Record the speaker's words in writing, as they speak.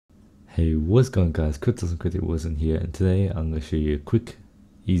Hey, what's going on guys, Cryptic wasn't here, and today I'm going to show you a quick,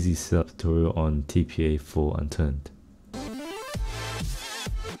 easy setup tutorial on TPA for Unturned.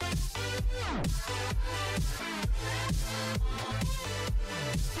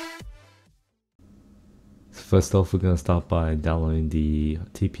 So first off, we're going to start by downloading the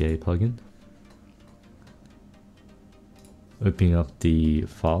TPA plugin, opening up the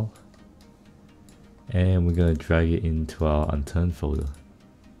file, and we're going to drag it into our Unturned folder.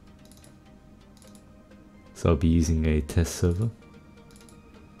 So I'll be using a test server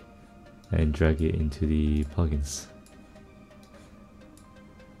and drag it into the plugins.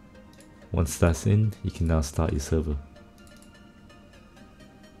 Once that's in, you can now start your server.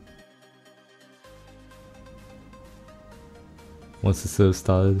 Once the server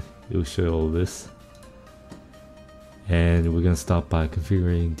started, it will show all this. And we're going to start by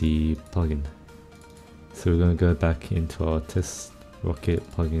configuring the plugin. So we're going to go back into our test rocket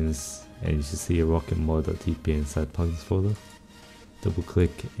plugins, and you should see a rocket mod.tpa inside plugins folder. Double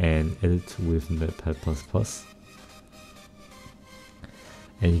click and edit with Notepad++.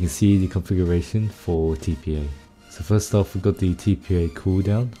 And you can see the configuration for TPA. So first off, we've got the TPA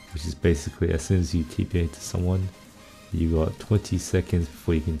cooldown, which is basically as soon as you TPA to someone, you got 20 seconds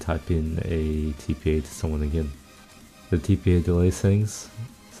before you can type in a TPA to someone again. The TPA delay settings,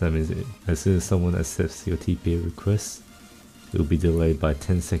 so that means as soon as someone accepts your TPA request, it will be delayed by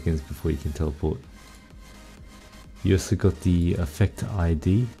 10 seconds before you can teleport. You also got the effect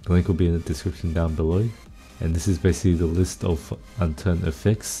ID, the link will be in the description down below, and this is basically the list of unturned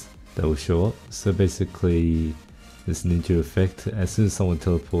effects that will show up. So basically this ninja effect, as soon as someone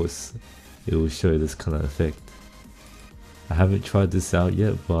teleports, it will show this kind of effect. I haven't tried this out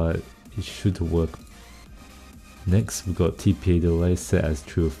yet, but it should work. Next, we've got TPA delay set as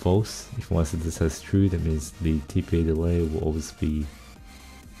true or false. If you want to set this as true, that means the TPA delay will always be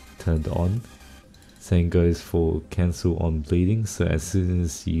turned on. Same goes for cancel on bleeding. So as soon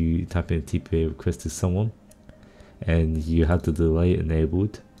as you type in a TPA request to someone and you have the delay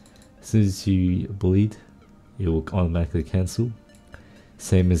enabled, as soon as you bleed, it will automatically cancel.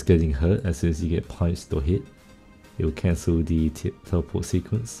 Same as getting hurt, as soon as you get punched or hit, it will cancel the teleport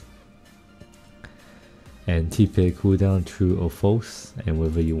sequence. And TPA cooldown true or false, and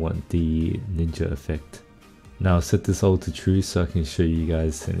whether you want the ninja effect. Now I'll set this all to true so I can show you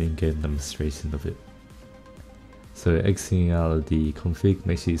guys an in-game demonstration of it. So exiting out of the config,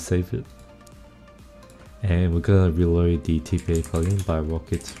 make sure you save it. And we're gonna reload the TPA plugin by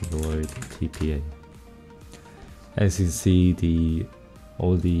rocket reload TPA. As you can see,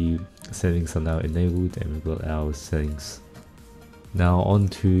 all the settings are now enabled, and we've got our settings. Now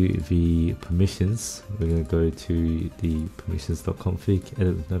onto the permissions, we're going to go to the permissions.config,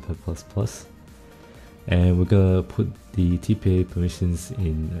 edit with Notepad++, and we're going to put the TPA permissions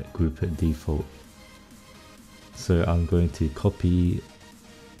in group default. So I'm going to copy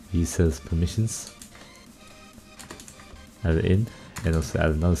these sets permissions, add it in, and also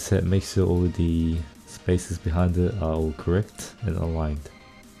add another set. Make sure all the spaces behind it are all correct and aligned.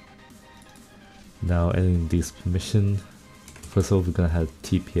 Now adding this permission. First of all, we're going to have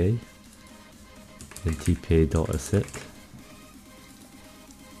TPA, then tpa.accept,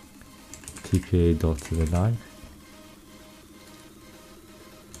 tpa.deny,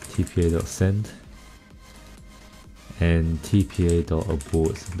 tpa.send, and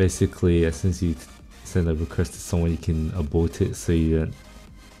tpa.abort. So basically, as soon as you send a request to someone, you can abort it so you don't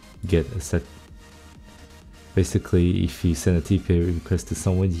get a set. Basically, if you send a TPA request to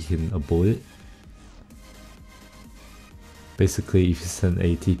someone, you can abort it. Basically, if you send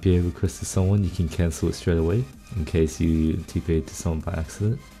a TPA request to someone, you can cancel it straight away in case you TPA to someone by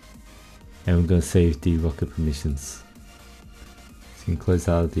accident. And we're going to save the rocket permissions. So you can close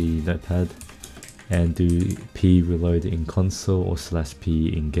out the notepad and do p reload in console or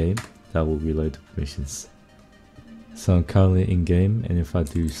 /p in game. That will reload the permissions. So I'm currently in game, and if I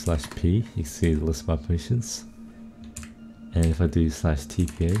do /p, you can see the list of my permissions. And if I do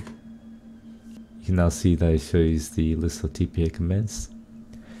 /tpa, you can now see that it shows the list of TPA commands.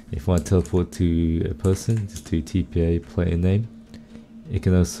 If you want to teleport to a person, just do TPA player name. It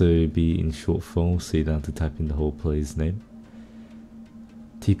can also be in short form, so you don't have to type in the whole player's name.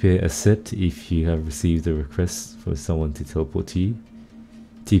 TPA accept if you have received a request for someone to teleport to you.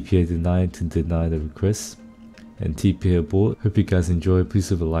 TPA deny to deny the request. And TPA abort. Hope you guys enjoy. Please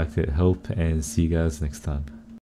leave a like, that help, and see you guys next time.